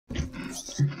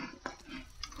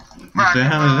What the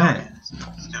hell is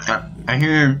that? I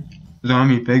hear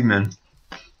zombie pigmen.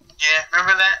 Yeah,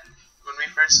 remember that? When we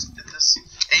first did this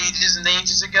ages and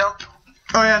ages ago?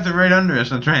 Oh yeah, they're right under us,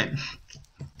 that's right.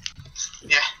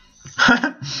 Yeah.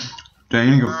 Do I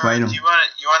need to go fight them? You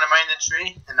wanna mine the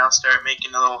tree? And I'll start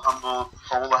making a little humble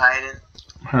hole to hide in?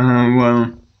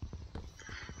 Well,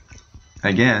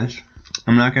 I guess.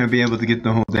 I'm not gonna be able to get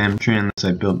the whole damn tree unless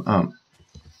I build up.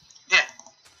 Yeah.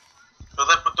 Build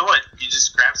up with the wood. You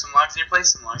just grab some logs and you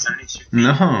place some logs underneath your feet.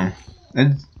 No.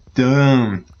 That's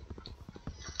dumb.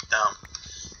 Dumb.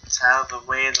 It's how the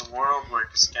way of the world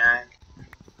works, guy.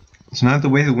 It's not the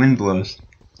way the wind blows.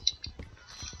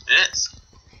 It is.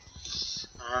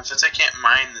 Since I can't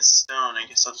mine the stone, I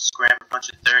guess I'll just grab a bunch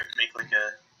of dirt and make like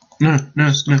a...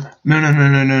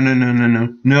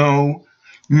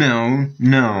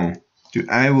 No. Dude,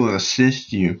 I will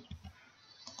assist you.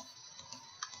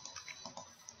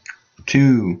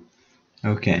 2.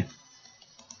 Okay.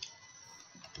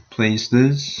 Place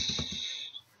this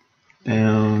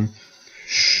down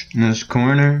in this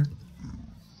corner.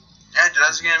 Yeah, dude, I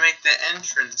was gonna make the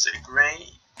entrance like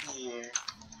right here.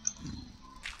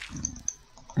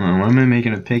 Well, why am I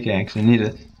making a pickaxe? I need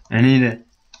a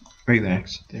regular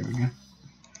axe. There we go.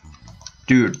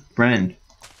 Dude, friend.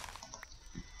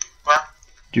 What?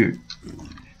 Dude,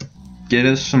 get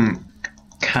us some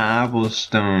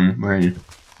cobblestone. Where are you?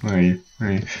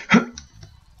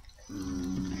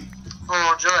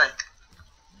 Oh, joy.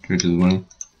 Go to the well.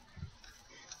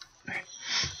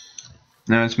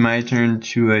 Now it's my turn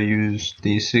to use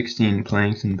these 16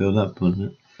 planks and build up,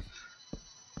 wasn't it?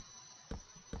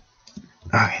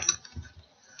 Okay.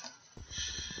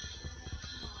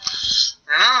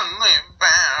 Only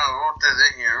bow to the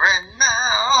here right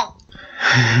now.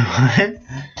 What?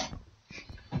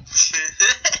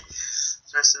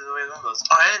 The rest of the way one goes.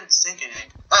 Oh, I didn't stink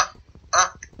anything.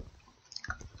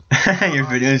 Your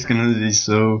video is gonna be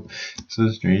so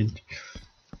strange.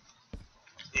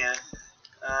 Yeah.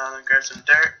 Let me grab some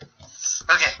dirt.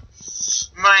 Okay.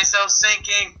 Myself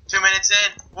sinking. 2 minutes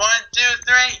in. 1, 2,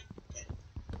 3. Okay.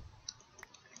 There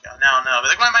we go. Now, no. But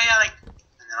like, why am I yelling?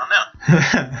 Now, no.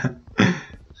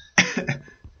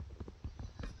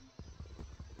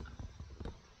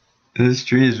 This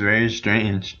tree is very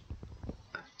strange.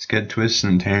 It's got twists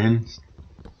and turns.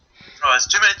 Oh, it's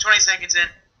 2 minutes, 20 seconds in.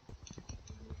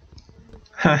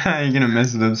 You're gonna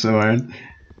mess it up so hard.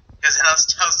 Because then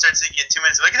I'll start sinking in 2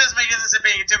 minutes. Look at this, making this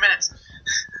being in 2 minutes.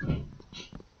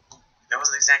 That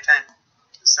wasn't the exact time.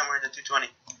 It was somewhere in the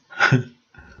 220.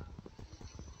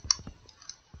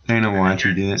 I'm gonna watch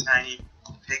you do that. Tiny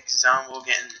pig zombie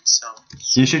getting so.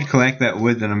 You should collect that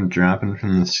wood that I'm dropping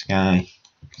from the sky.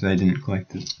 Because I didn't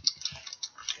collect it.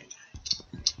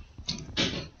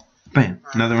 Bam!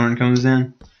 Another one comes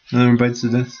down. Another one bites the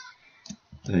dust.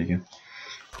 There you go.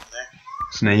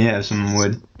 So now you have some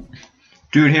wood.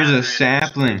 Dude, here's a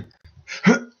sapling.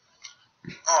 Oh,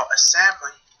 a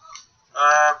sapling?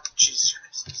 Jesus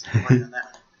Christ.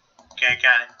 Okay, I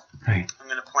got it. Right. I'm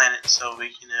gonna plant it so we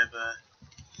can have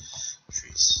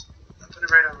trees. I'll put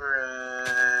it right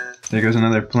over. There goes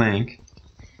another plank.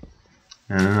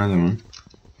 And another one.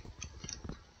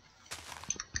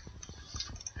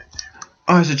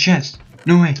 Oh, there's a chest.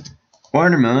 No way.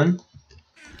 Watermelon.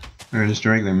 Or just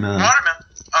regular melon. Watermelon.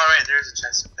 Oh, right, there's a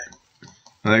chest up there.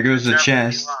 Well, there goes the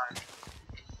chest.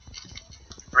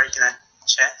 Breaking that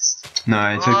chest? No,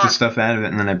 I took the stuff out of it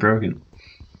and then I broke it.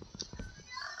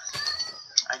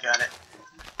 I got it.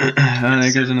 Oh,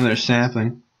 there goes another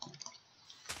sapling.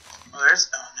 Oh, there's.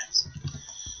 Oh, nice.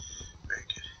 Very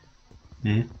good.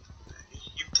 Yeah.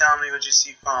 You tell me what you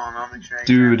see falling. I'll make sure I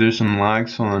Dude, there's some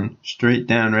logs falling straight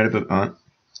down right above. Oh.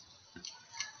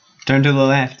 Turn to the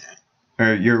left.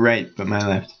 Or your right, but my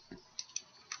left.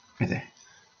 Right there.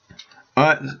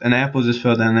 Oh, an apple just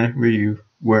fell down there where you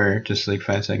were just like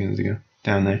 5 seconds ago.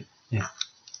 Down there. Yeah.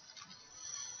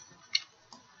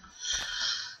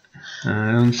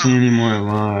 I don't see any more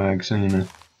logs, so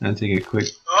I'll take a quick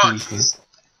peek.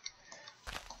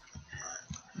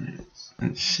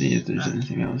 Let's see if there's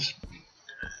anything else.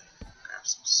 Grab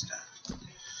some stuff.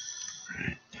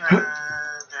 Got a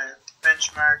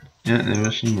benchmark. Yeah, there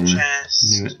was some more. Chest.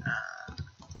 Knew it. I'm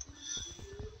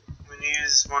gonna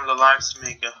use one of the logs to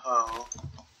make a hoe.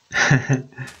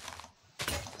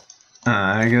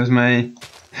 There goes my...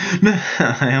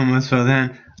 I almost fell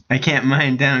down. I can't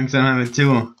mine down because I don't have a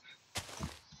tool.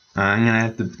 I'm gonna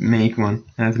have to make one.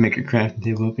 I have to make a crafting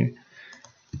table up here.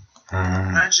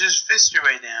 Why don't you just fist your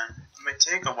way down? It might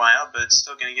take a while, but it's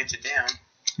still gonna get you down.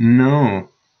 No.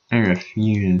 I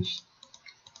refuse.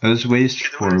 Let's waste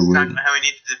You're the for one who's talking wood. about how we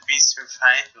need to be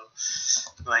survival,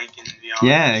 like in beyond.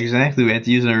 Yeah, exactly. We have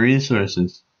to use our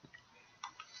resources.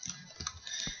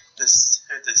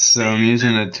 So I'm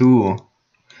using a tool.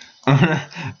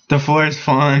 The floor is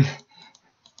falling.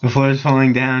 The floor is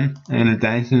falling down. I'm gonna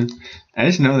die soon. I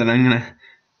just know that I'm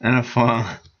gonna fall.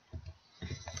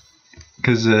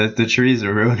 Cause the trees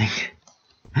are eroding.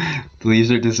 The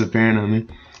leaves are disappearing on me.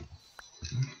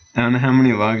 I don't know how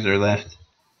many logs are left.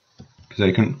 Cause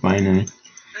I couldn't find any.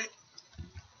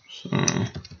 So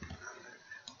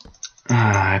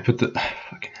I put the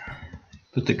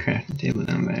crafting table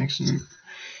down by accident.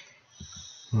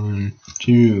 1,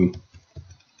 2. I'm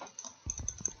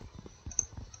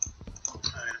gonna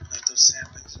plant those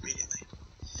saplings immediately.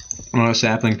 Oh, a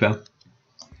sapling fell.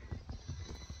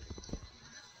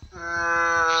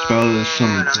 Spelled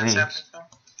some Another planks. sapling fell?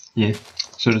 Yeah,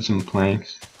 so did some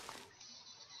planks.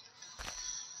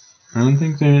 I don't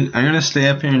think there's. I'm gonna stay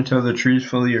up here until the tree's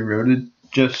fully eroded,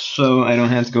 just so I don't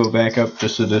have to go back up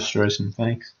just to destroy some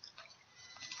planks.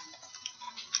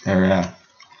 Or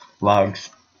logs.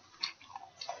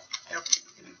 Yep.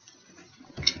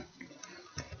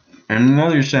 And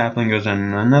another sapling goes on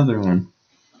another one.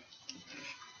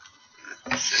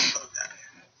 Shit, load down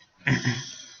here.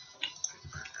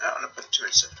 I don't want to put too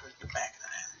much stuff towards the back of the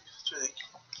island. That's where I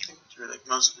think that's where like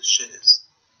most of the shit is.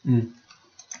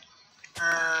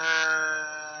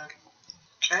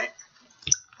 Okay.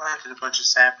 Planted a bunch of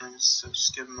saplings, so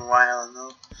just give them a while and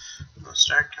they'll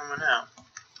start coming out.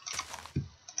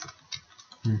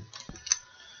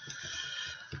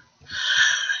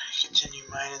 Continue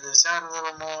mining this out a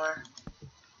little more.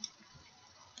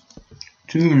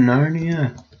 To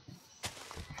Narnia.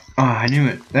 Oh, I knew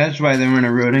it. That's why they weren't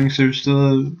eroding, so there's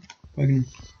still a fucking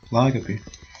log up here.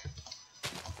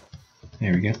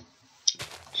 There we go.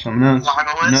 Something else.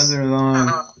 Logoless. Another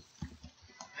log.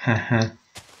 Haha.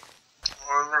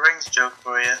 Lord of the Rings joke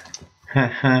for you.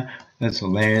 Haha. That's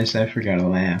hilarious. I forgot to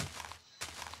laugh.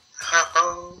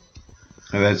 Ho-ho.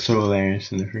 Oh, that's so hilarious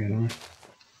that I forgot to laugh.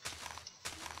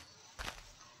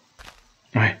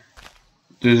 Alright.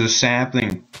 There's a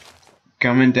sapling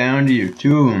coming down to you.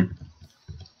 2 of them.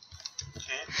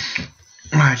 Okay.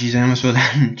 Oh, jeez, I almost fell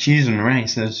down. Cheese and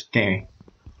rice. That was scary.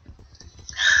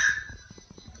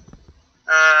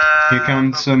 Here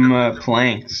come some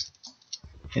planks.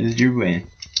 Headed your way.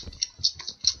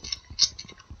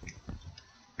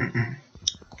 Okay.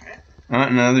 Oh,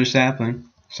 another sapling.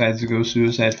 Decides to go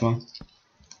suicide fall.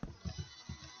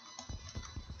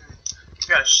 You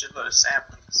got a shitload of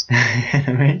saplings.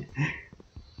 Right?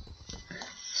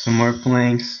 Some more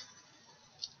planks.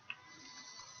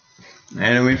 I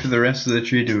had to wait for the rest of the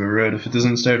tree to erode. If it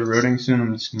doesn't start eroding soon,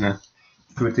 I'm just gonna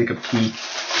go take a peek.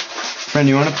 Friend,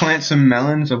 you want to plant some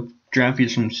melons? I'll drop you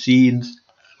some seeds.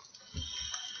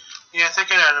 Yeah, I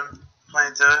think I know how to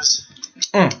plant those.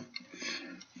 Oh.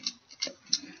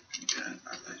 Yeah,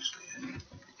 actually,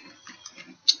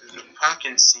 those are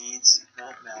pumpkin seeds,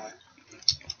 not melon.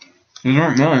 Those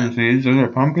aren't melon seeds, those are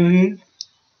pumpkin seeds?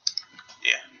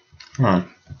 Yeah. Huh.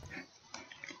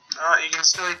 Oh, you can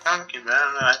still eat pumpkin, but I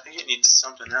don't know. I think it needs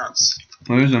something else.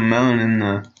 Well, there's a melon in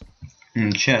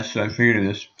the chest, so I figured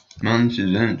this melon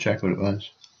seeds. I didn't check what it was.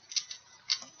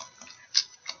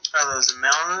 Oh, there's a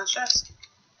melon in the chest?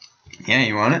 Yeah,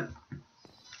 you want it?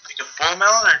 Like a full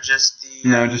melon or just the...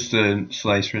 No, just a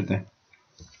slice right there.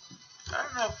 I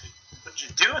don't know what you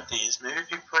do with these. Maybe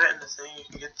if you put it in the thing, you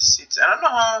can get the seeds. I don't know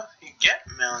how you get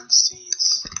melon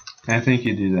seeds. I think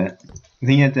you do that. I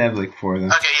think you have to have like 4 of them.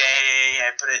 Okay, yeah.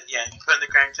 I put it, yeah. You put it in the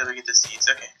crack till we get the seeds.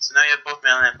 Okay, so now you have both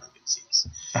melon and pumpkin seeds.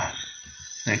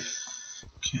 Nice.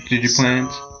 Okay, Did you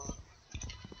plant? So,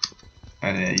 Oh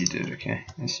yeah, you did. Okay,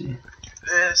 I see.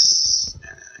 do this, and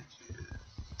then I do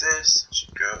this. It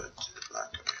should go to the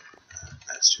block over here.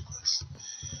 That's too close.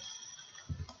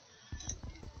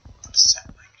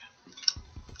 Sapling.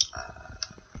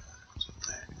 Goes up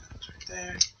there, goes right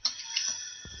there.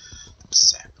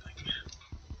 Sapling.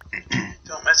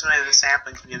 Don't mess with any of the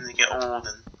saplings because they get old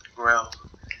and grow.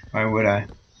 Why would I?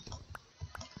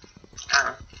 I don't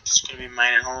know. Just gonna be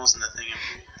mining holes in the thing,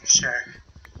 I'm sure.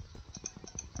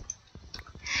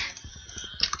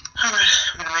 Alright,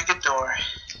 I'm gonna make a door.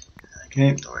 I can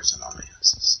make doors in all my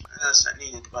houses. I know it's not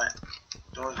needed, but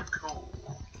doors are cool.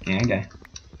 Yeah, okay.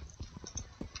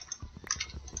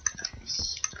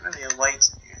 Nice. Don't really have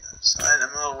lights in here though, so I'm a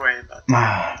little worried about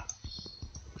that.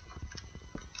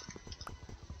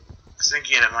 I think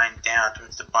you gotta mine down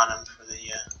towards the bottom for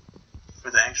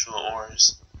the actual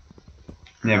ores.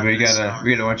 Yeah, but we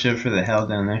gotta watch out for the hell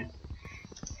down there.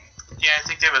 Yeah, I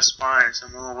think they have a spawner, so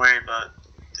I'm a little worried about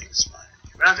things spawning.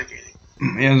 But I don't think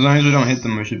anything. Yeah, as long as we don't hit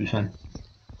them, we should be fine.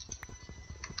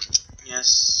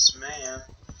 man.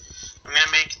 I'm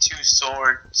gonna make 2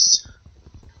 swords.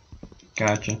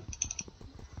 Gotcha.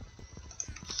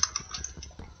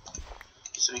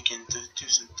 So we can do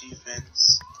some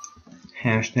defense.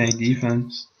 Hashtag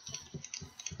defense.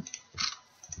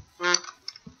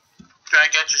 I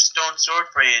got your stone sword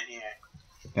for you in here.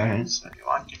 Alright. So if you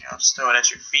want, I'll stow it at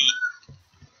your feet.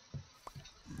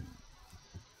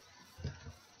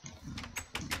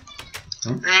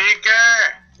 Oh. There you go.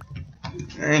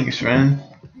 Thanks, friend.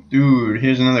 Dude,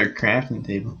 here's another crafting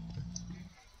table.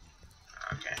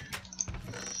 Okay.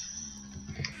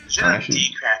 Should have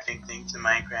decrafting things in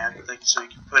Minecraft, like so we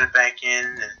can put it back in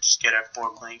and just get our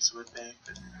 4 planks of wood back,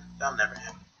 but that'll never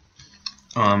happen.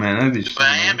 Oh man, that'd be so But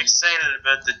I nice. am excited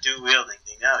about the dual wielding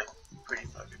thing. That would be pretty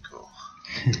fucking cool.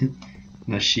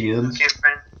 The shields. Okay,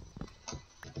 friend.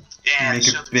 Yeah, Make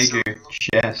a bigger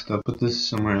chest. I'll put this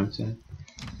somewhere outside.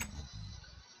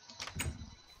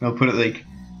 I'll put it like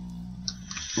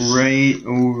right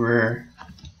over.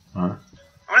 Huh? I'm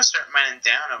gonna start mining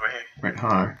down over here. Right,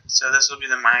 huh? So this will be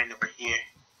the mine over here,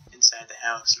 inside the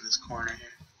house in this corner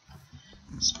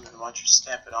here. So I'm gonna watch your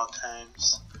step at all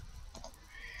times.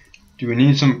 Do we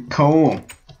need some coal?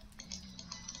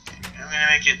 I'm gonna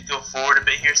make it go forward a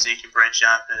bit here so you can branch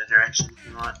off in a direction if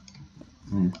you want.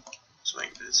 Just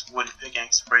waiting for this wooden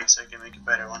pickaxe to break so I can make a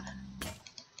better one.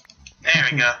 There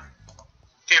we go.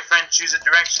 Okay, friend, choose a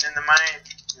direction in the mine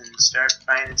and start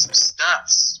finding some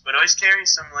stuffs. But always carry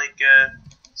some, like,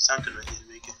 something with you to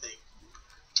make a thing.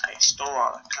 I stole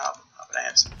all the cobble, but I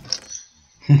have some.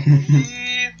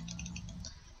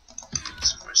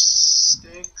 Some more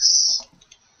sticks.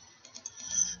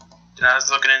 And I was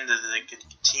looking into the like,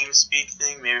 TeamSpeak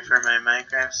thing, maybe for my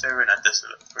Minecraft server, not this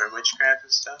one, for witchcraft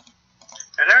and stuff.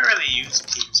 I've never really used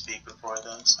TeamSpeak before,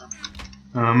 though, so.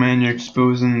 Oh man, you're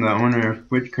exposing the owner of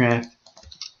witchcraft.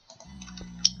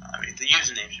 I mean, the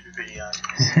username should be pretty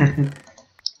obvious.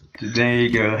 There you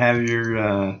go. Have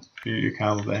your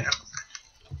cobble back.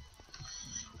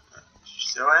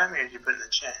 So what happened, or did you put it in the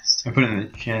chest? I put it in the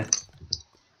chest.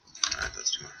 Alright,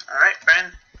 that's too much. Alright,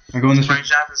 friend. I'm going this way.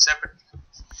 Branch off in separate.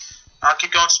 I'll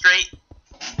keep going straight.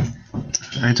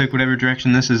 I took whatever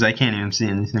direction this is. I can't even see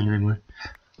anything anymore.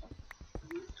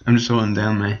 I'm just holding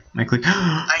down my click.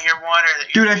 I hear water.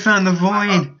 Dude, I found the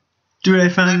void. Dude, I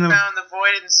found the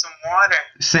void in some water.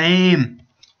 Same.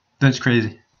 That's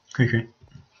crazy. Crazy.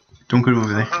 Don't go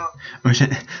over there. Oh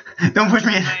shit. Don't push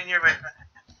me in. Keep mining your way, friend.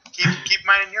 Keep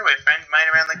mining your way, friend. Mine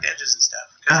around like the edges and stuff.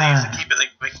 Because I used to keep it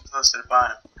like way close to the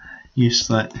bottom. You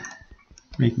slut.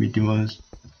 Make me do all this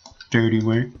dirty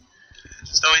work.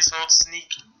 Just always hold sneak.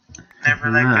 Never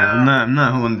let go. I'm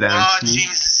not holding down Oh, sneak.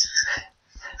 Jesus.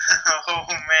 Oh,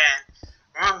 man.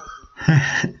 Woo.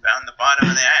 Found the bottom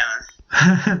of the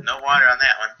island. No water on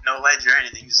that one. No ledge or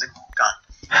anything. Just like,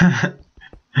 gone.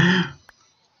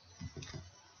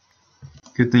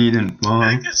 Good thing you didn't fall. I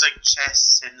think there's like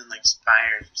chests hidden in like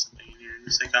spires or something.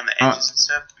 Just like on the edges and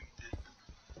stuff.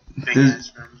 Big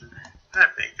ass rooms.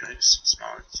 Not big, they're just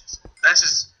smaller.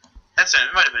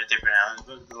 It might have been a different island,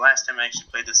 but the last time I actually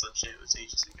played this legit was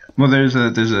ages ago. Well, there's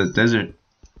a desert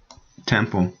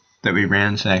temple that we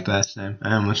ransacked last time.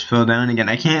 I almost fell down again.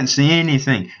 I can't see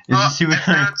anything. I found some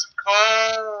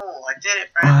coal. I did it,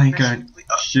 friend. Oh my god.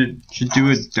 Should do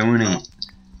a donate.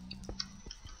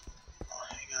 Oh,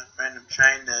 hang on, friend. I'm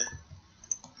trying to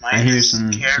mine. I hear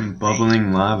some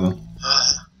bubbling lava.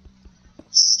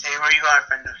 Stay where you are,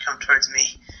 friend. Don't come towards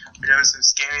me. We're doing some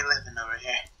scary living over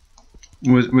here.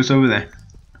 What's over there?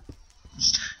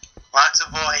 Lots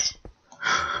of void.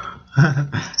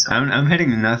 I'm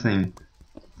hitting nothing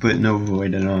but no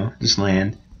void at all. Just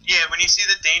land. Yeah, when you see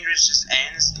the dangerous just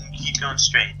ends, and you keep going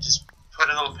straight. Just put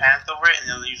a little path over it, and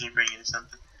they'll usually bring you to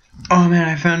something. Oh man,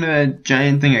 I found a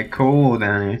giant thing of coal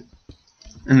down here.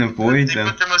 In the void, though. They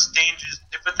put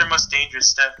their most dangerous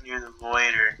stuff near the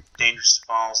void or dangerous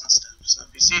falls and stuff. So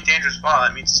if you see a dangerous fall,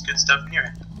 that means there's good stuff near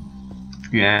it.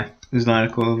 Yeah, there's a lot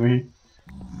of coal over here.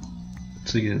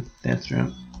 It's like a death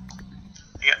drop.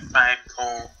 I got 5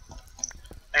 coal.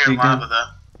 I hear lava though.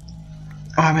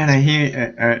 Oh man, I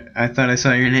hear. I thought I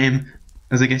saw your name.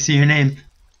 I was like, I see your name.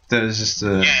 That was just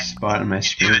a spot on my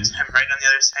screen. I'm right on the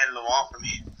other side of the wall from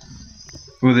you.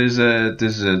 Well, there's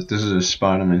a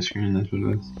spot on my screen. That's what it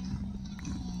was.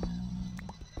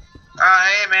 Oh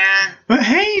hey man. But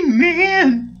hey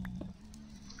man.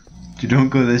 Dude, don't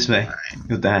go this way. Right.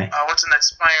 You'll die. Oh, what's in that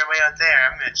spire way out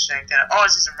there? I'm gonna check that out. Oh, I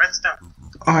see some redstone.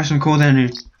 Oh, there's some coal down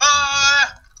here. Oh!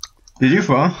 Did you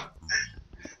fall?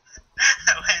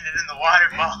 I landed in the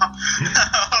waterfall.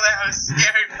 Oh, that was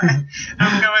scary, friend.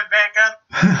 I'm coming back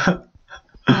up.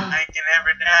 I can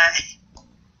never die.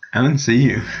 I don't see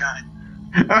you. God.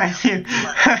 Oh, I see you.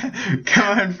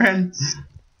 Come on, friend.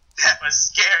 That was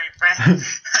scary, friend.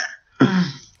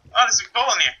 Oh, there's some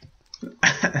coal in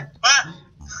here. What?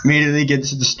 Immediately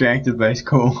gets distracted by his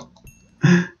coal.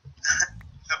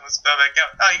 Let's go back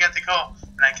up. Oh, you got the coal,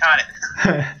 and I caught it.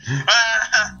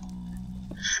 Ah,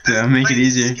 That'll make it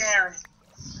place is easier. Scary.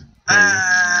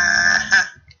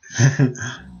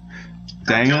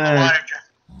 Dang Don't kill the it. water.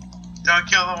 Don't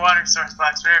kill the water source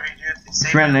blocks. Wherever you do it, they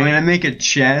save Friend, my I'm life. gonna make a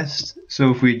chest,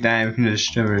 so if we die, we can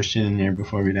just shove our shit in there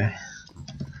before we die.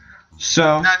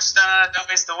 So, No, just don't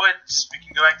waste the wood. Just we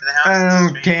can go back to the house. I and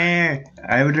don't just care.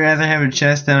 I would rather have a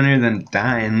chest down here than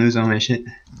die and lose all my shit.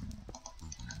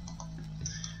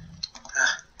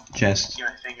 Chest. Give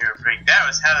my finger a break. That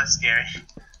was hella scary.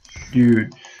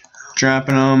 Dude,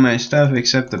 dropping all my stuff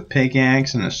except the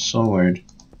pickaxe and the sword.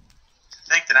 To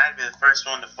think that I'd be the first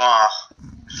one to fall.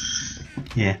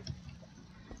 Yeah.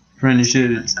 Friend, you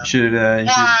should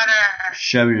Water!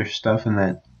 shove your stuff in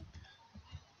that.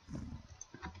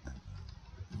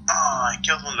 Oh, I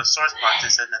killed one of the source blocks I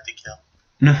said not to kill.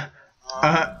 No.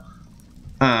 Oh.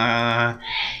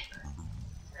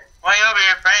 Why over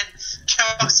here, friend?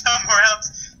 Go somewhere else.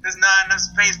 There's not enough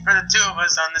space for the two of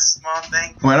us on this small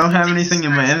thing. Well, I don't have anything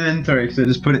in my inventory because I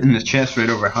just put it in the chest right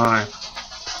over here.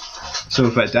 So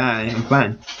if I die, I'm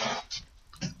fine.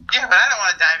 Yeah, but I don't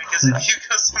want to die because if you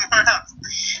go somewhere else.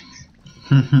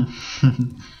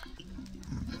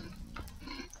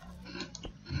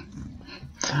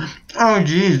 Oh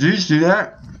jeez, did you see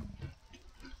that?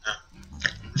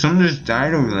 Someone just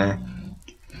died over there.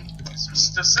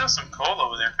 There's still some coal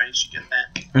over there, friend. You should get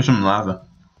that. There's some lava.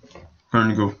 I'm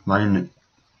gonna go find it.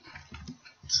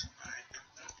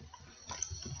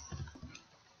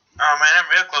 Oh man, I'm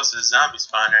real close to the zombie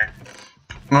spawner.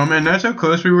 Oh man, that's how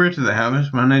close we were to the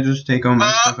house. Why don't I just take all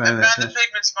my stuff out of I that found the chest?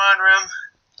 pigment spawn room.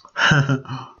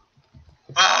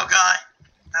 Oh god.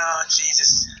 Oh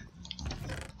Jesus.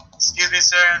 Excuse me,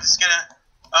 sir. I'm just gonna.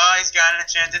 Oh, he's got an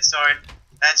enchanted sword.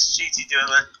 That's cheaty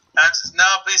doodling. No,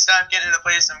 please stop getting into the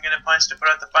place. I'm gonna punch to put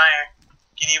out the fire.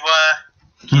 Can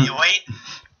you wait?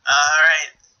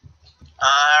 Alright.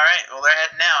 Alright, well, they're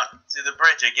heading out to the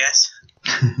bridge, I guess.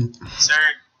 Sir,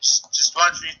 just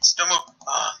watch me. Just don't move.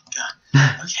 Oh, God.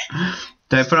 Okay.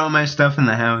 Did I put all my stuff in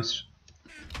the house?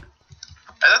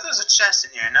 I thought there was a chest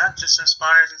in here, not just some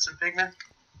spawners and some pigmen.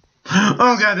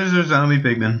 Oh god, there's a zombie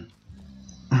pigman.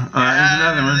 There's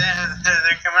another one.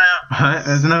 They're coming out.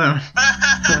 There's another one.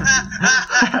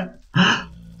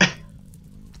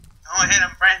 Don't hit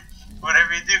him, friend.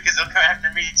 Whatever you do, because they'll come after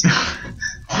me, too.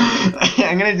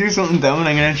 I'm gonna do something dumb and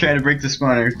I'm gonna try to break the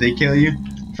spawner. If they kill you,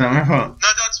 it's not my fault. No,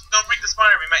 don't break the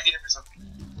spawner. We might need it for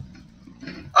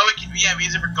something. Oh, we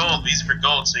use it for gold. We use it for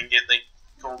gold so we can get, like,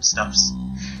 gold stuffs.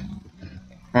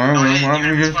 Why don't we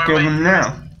just kill them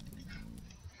now?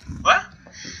 What?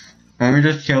 Why don't we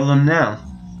just kill them now?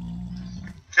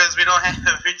 Because we don't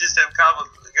have, we just have cobble,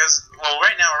 because, well,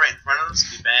 right now we're right in front of them, so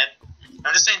it'd be bad.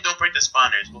 I'm just saying don't break the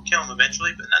spawners. We'll kill them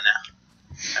eventually, but not now.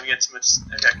 I've got too much,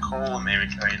 I've got coal in my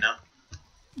inventory, you know?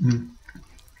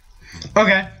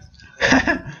 Okay.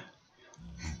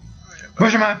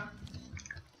 Push him off.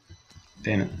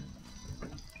 Damn it.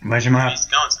 Push him off. He's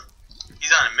going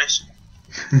he's on a mission.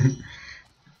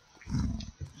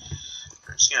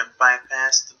 We're just gonna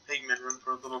bypass the pigment room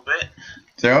for a little bit.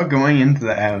 They're all going into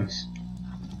the house.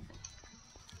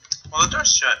 Well, the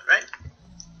door's shut, right?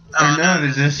 Oh no,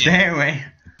 there's a stairway.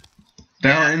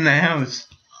 They're all in the house.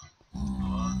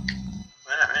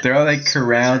 Alright. They're all like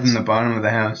corralled in the bottom of the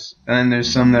house. And then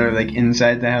there's some that are like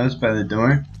inside the house by the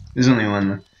door. There's only one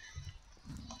though.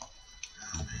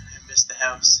 Oh man, I missed the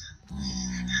house.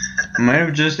 I might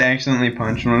have just accidentally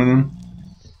punched one of them.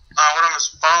 Oh, one of them was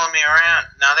following me around.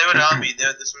 No, they would all be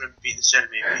there. This one would beat the shit out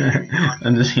of me.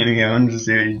 I'm just gonna go and just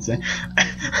see what you'd say.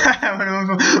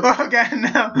 Oh god,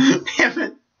 no! Damn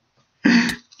it!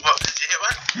 What, did you hit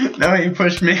one? No, you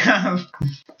pushed me off.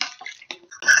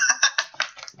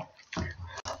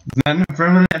 There's not enough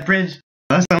room on that bridge.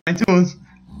 Lost all my tools.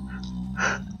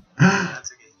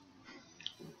 That's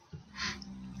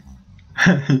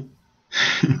okay.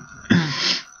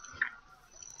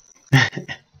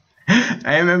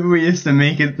 I remember we used to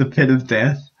make it the pit of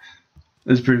death. It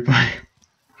was pretty funny.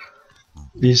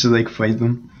 We used to like fight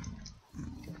them.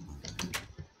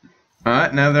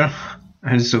 Alright, now they're.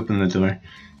 I just opened the door.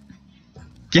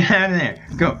 Get out of there!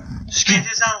 Go! Get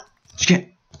his own.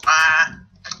 Skip!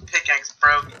 Pickaxe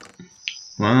broke.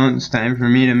 Well, it's time for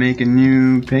me to make a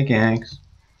new pickaxe.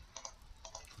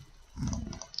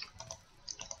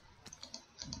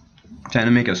 Time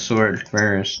to make a sword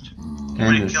first. I'm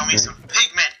gonna kill me some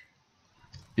pigmen.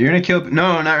 You're gonna kill.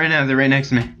 No, not right now. They're right next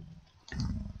to me.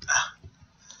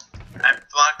 I'm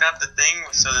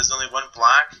so there's only one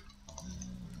block.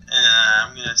 And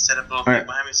I'm gonna set up a little thing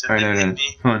behind me so they can hit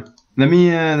me. Hold on. Let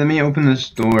me open this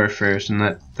door first and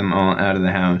let them all out of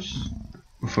the house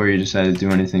before you decide to do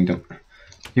anything. Don't.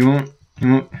 He won't.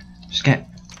 Just get.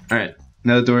 All right.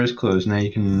 Now the door is closed. Now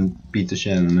you can beat the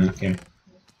shit out of them. Okay.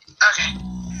 Okay.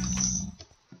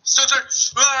 Still turn.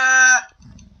 Ah!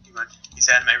 He's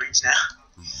out of my reach now.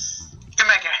 Come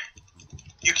back here.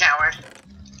 You coward.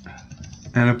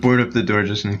 I'm gonna board up the door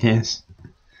just in case.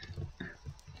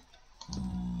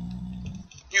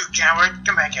 You coward.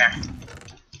 Come back here.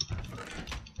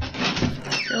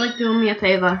 You're like doing me a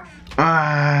favor.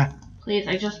 Ah. Please,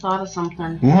 I just thought of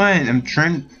something. What? I'm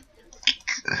trying.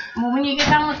 Well, when you get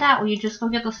done with that, will you just go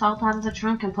get the salt out of the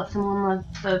trunk and put some on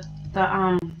the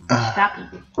step?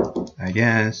 I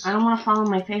guess. I don't want to fall on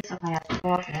my face if I have to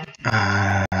go up there.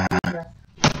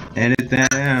 Edit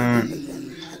that out.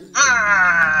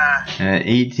 At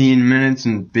 18 minutes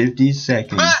and 50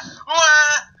 seconds.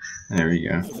 There we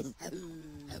go.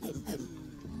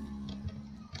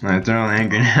 Alright, they're all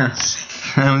angry now.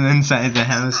 I'm inside the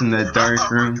house in the dark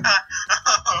room.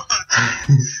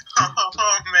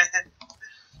 Oh man.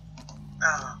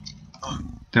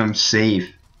 I'm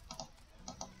safe.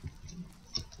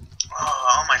 Oh,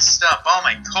 all my stuff, all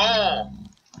my coal.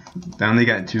 I only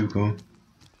got 2 coal.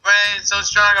 Why it's so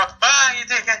strong? Ah, you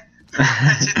take it.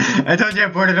 I told you I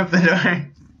boarded up the door.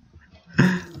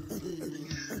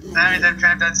 That means I'm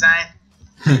trapped outside.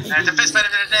 I have to fist fight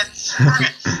him to death.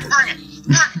 Bring it.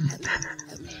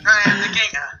 I am the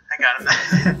king. I got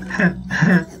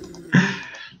him.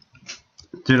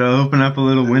 Dude, I'll open up a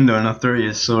little window and I'll throw you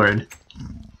a sword.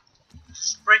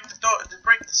 Just break the door.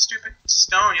 Break the stupid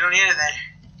stone. You don't need anything.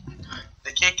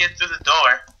 They can't get through the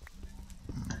door.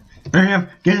 Hurry up,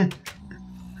 get in.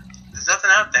 There's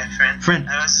nothing out there, friend.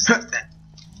 I was just like that.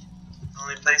 The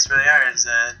only place where they are is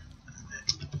this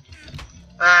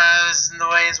is in the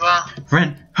way as well.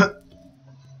 Friend. I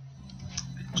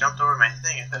jumped over my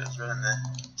thing. I thought it was right on the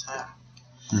top.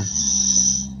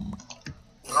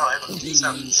 Oh, I looked this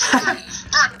up.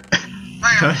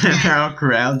 They're all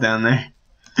corralled down there.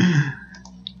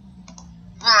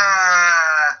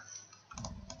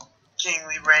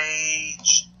 Kingly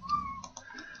rage.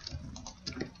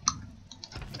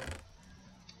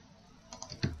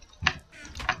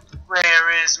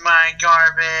 Where is my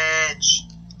garbage?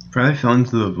 Probably fell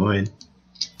into the void.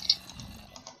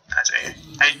 That's right.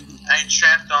 I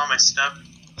trapped all my stuff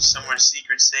somewhere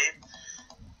secret safe.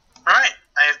 Alright,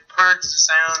 I have purged this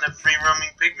island of free roaming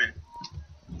pigmen.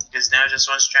 Because now just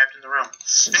one's trapped in the room.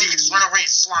 And you can just run away and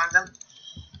slog them.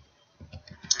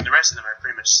 And the rest of them are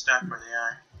pretty much stuck where they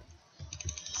are.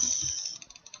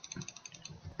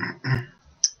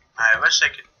 I wish I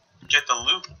could get the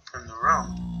loot from the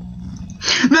room.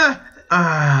 No!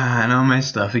 And all my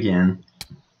stuff again.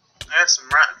 I got some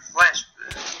rotten flesh.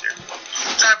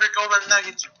 Drop your golden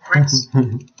nuggets, you pricks. I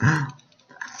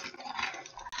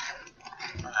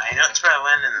know it's probably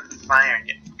landing in the fire and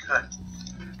getting cooked.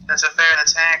 That's a fair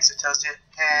that's hacks. It tells you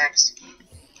hacks.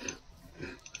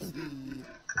 I'm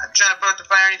trying to put out the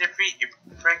fire underneath your feet, you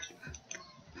prick.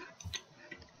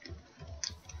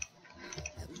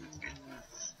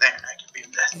 There, I can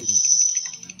beat that.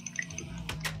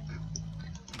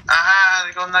 Aha,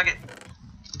 the golden nugget.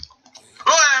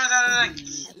 Oh, I was out of the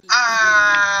thing.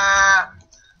 Ah!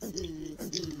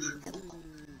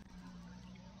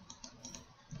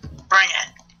 Bring it.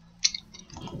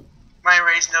 My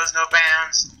race knows no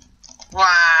bounds. Wah!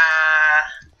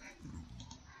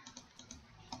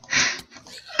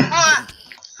 Wah!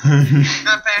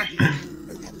 Not fair.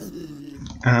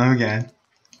 Oh god.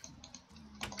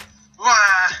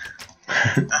 Wah!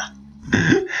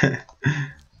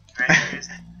 Right, here is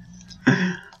it.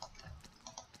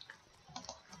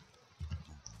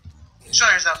 Show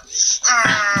yourself.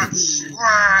 Oh,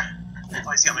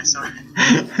 he's got my sword.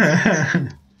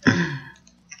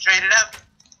 Trade it up.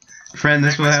 Friend,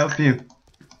 this will help you.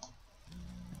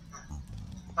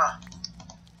 Oh,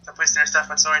 stop wasting our stuff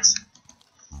on swords.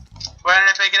 Why did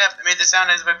I pick it up? It made the sound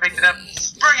as if I picked it up.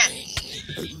 Bring it!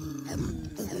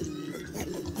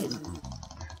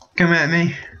 Come at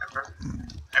me.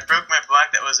 I broke my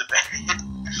block that was a barrier.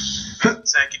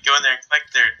 So I could go in there and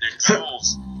collect their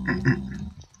tools.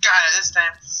 Got it this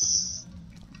time.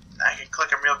 I can click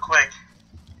them real quick.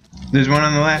 There's one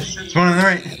on the left. There's one on the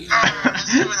right.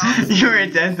 Oh, you were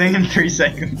at that thing in 3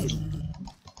 seconds.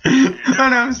 Oh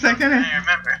no, I'm stuck in it. I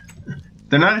remember.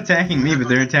 They're not attacking me, but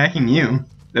they're attacking you.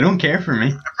 They don't care for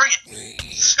me. Bring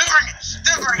it!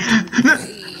 Don't bring it! No!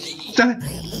 Stop it!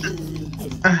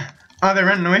 Oh, they're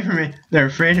running away from me. They're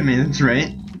afraid of me, that's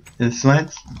right. The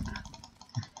sluts.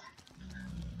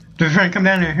 Friend, come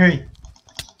down here, hurry.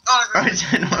 Oh, It's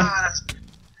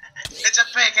a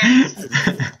pickaxe.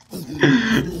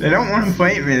 They don't want to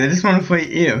fight me, they just want to fight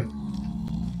you.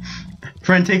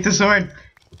 Friend, take the sword.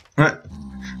 What?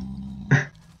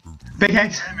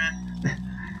 Pickaxe. Hey, man.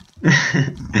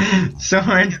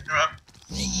 Sword.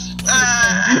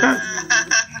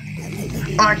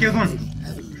 Oh, I killed one.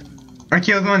 I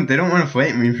killed one. They don't want to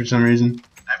fight me for some reason.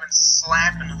 I've been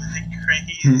slapping them like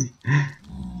crazy.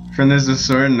 Friend, there's a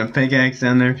sword and a pickaxe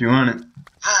down there if you want it.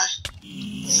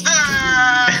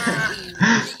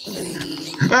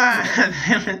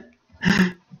 Damn it.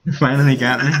 You finally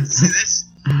got me. See this?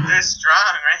 They're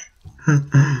strong, right?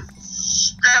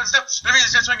 Grab stuff. Let me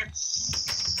just swing it.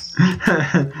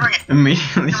 Bring it.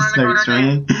 Immediately start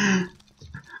swinging.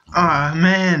 Aw,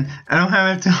 man. I don't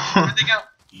have it to hold. Where'd they go?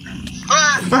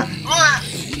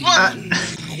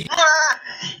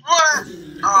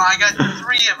 Oh, I got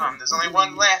 3 of them. There's only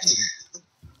 1 left.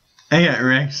 I got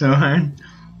wrecked so hard.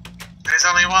 There's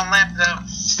only 1 left, though.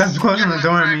 Stop closing the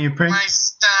door on me, you prick. My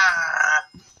stuff.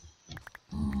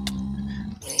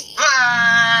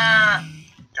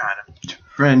 Got him.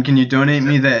 Friend, can you donate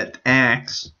me that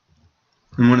axe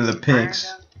and one of the picks? I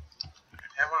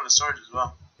have one of the swords as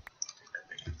well.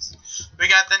 We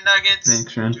got the nuggets.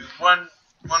 Thanks, friend. One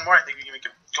more. I think we can make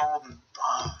a golden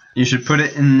bar. You should put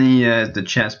it in the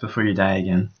chest before you die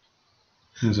again.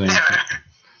 Like,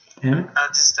 damn it. I'll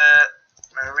just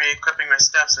I'm re-equipping my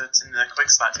stuff so it's in the quick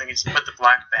slot, so I can just put the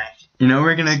block back. You know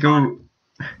we're gonna go.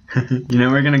 You know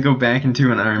we're gonna go back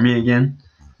into an army again.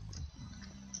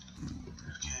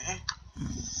 Okay.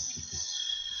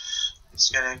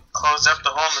 Just gotta close up the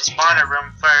hole in the spawner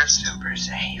room first. Super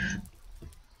safe.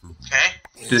 Okay.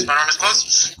 The spawner room is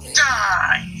closed.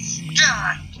 Die!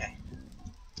 Die! Okay.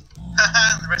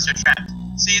 Haha, the rest are trapped.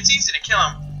 See, it's easy to kill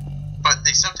them, but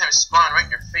they sometimes spawn right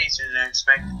in your face and they're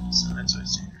expected, so that's why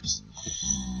it's dangerous.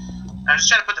 I'm just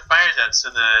trying to put the fires out so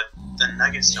the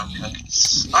nuggets don't cook. Oh,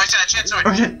 he's got a chin sword!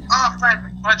 Oh, shit. Oh, crap!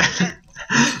 Watch your chin!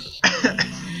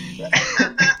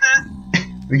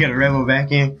 We got a rebel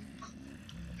back in.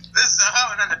 This is a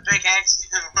hoe and not a pickaxe.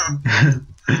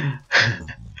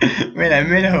 Wait, I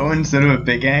made a hoe instead of a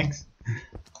pickaxe?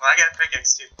 Well, I got a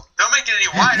pickaxe too. Don't make it any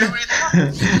wider. What are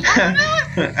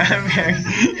you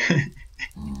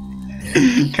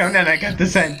doing? Come down, I got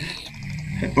this side.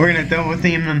 We're gonna double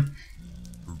team them.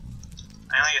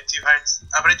 I only got 2 hearts.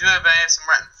 Oh, but I have some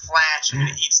rotten flash. I'm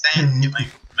gonna eat that and get my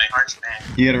hearts back.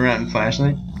 You got a rotten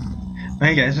flashlight?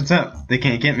 Hey guys, what's up? They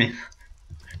can't get me.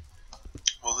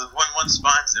 Well, the one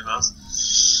spawns, they both.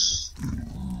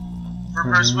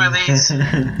 Reverse willies.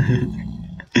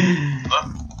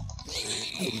 Oh.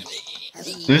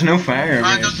 There's no fire over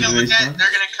here. Don't kill the dead.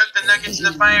 They're gonna cook the nuggets in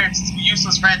the fire. It's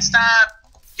useless, friend. Stop!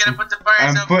 You gotta put the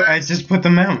fires out first. I just put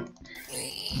them out.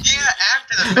 Yeah,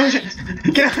 after the fire.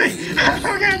 Get off me!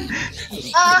 Oh god!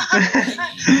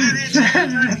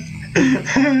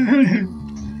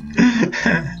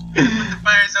 Put the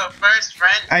fires out first,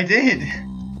 friend. I did.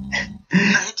 You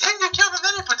didn't. You killed them,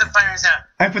 then you put the fires out.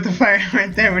 I put the fire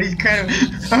right there, but he's kind of.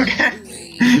 Oh god!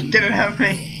 Get it off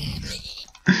me!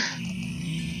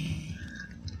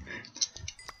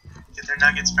 Get their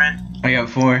nuggets, friend. I got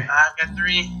 4. I've got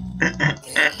 3.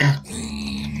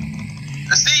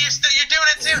 See, you're doing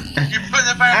it too. You're putting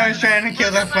the fire. I was trying to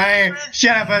kill the fire.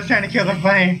 Shut up! I was trying to kill the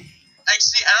fire.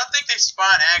 Actually, I don't think they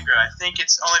spawn aggro. I think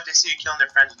it's only if they see you killing their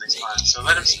friends when they spawn. So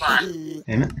let them spawn.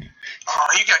 Damn it! Oh,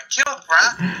 you got killed,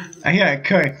 bruh. I got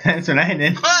cooked. That's what I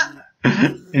did.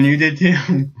 And you did too. That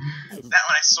one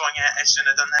I swung at. I shouldn't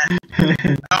have done that.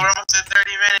 Oh, we're almost at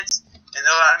 30 minutes, and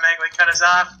they'll automatically cut us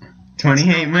off.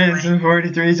 28 minutes and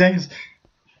 43 seconds.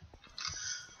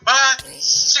 Ah,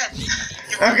 shit!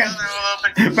 Okay.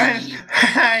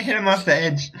 I hit him off the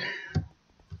edge.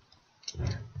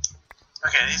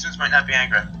 Okay, these ones might not be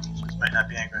aggro.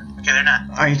 Okay, they're not.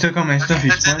 Oh, you took all my stuff, you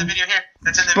let's end the sponge. video here.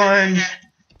 Video here.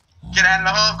 Get out of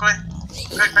the hole, quick.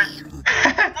 Quick, friend.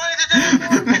 What did you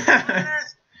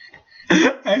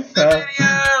do? I fell. The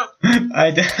video! I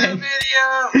died. The video!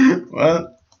 Well,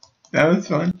 that was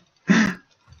fun.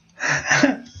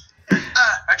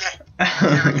 Okay.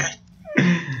 Here we go.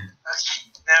 Okay,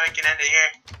 now we can end it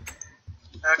here.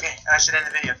 Okay, I should end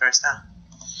the video first, huh?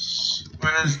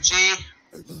 Windows G.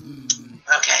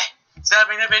 Okay,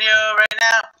 stopping the video right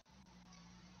now.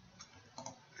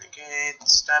 Okay,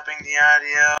 stopping the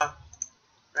audio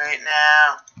right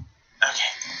now.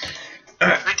 Okay.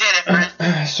 We did it, friend.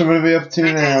 So what are we up to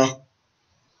now?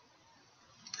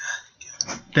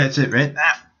 That's it, right?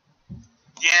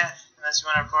 Yeah, unless you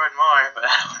want to record more, but I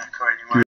don't want to record anymore.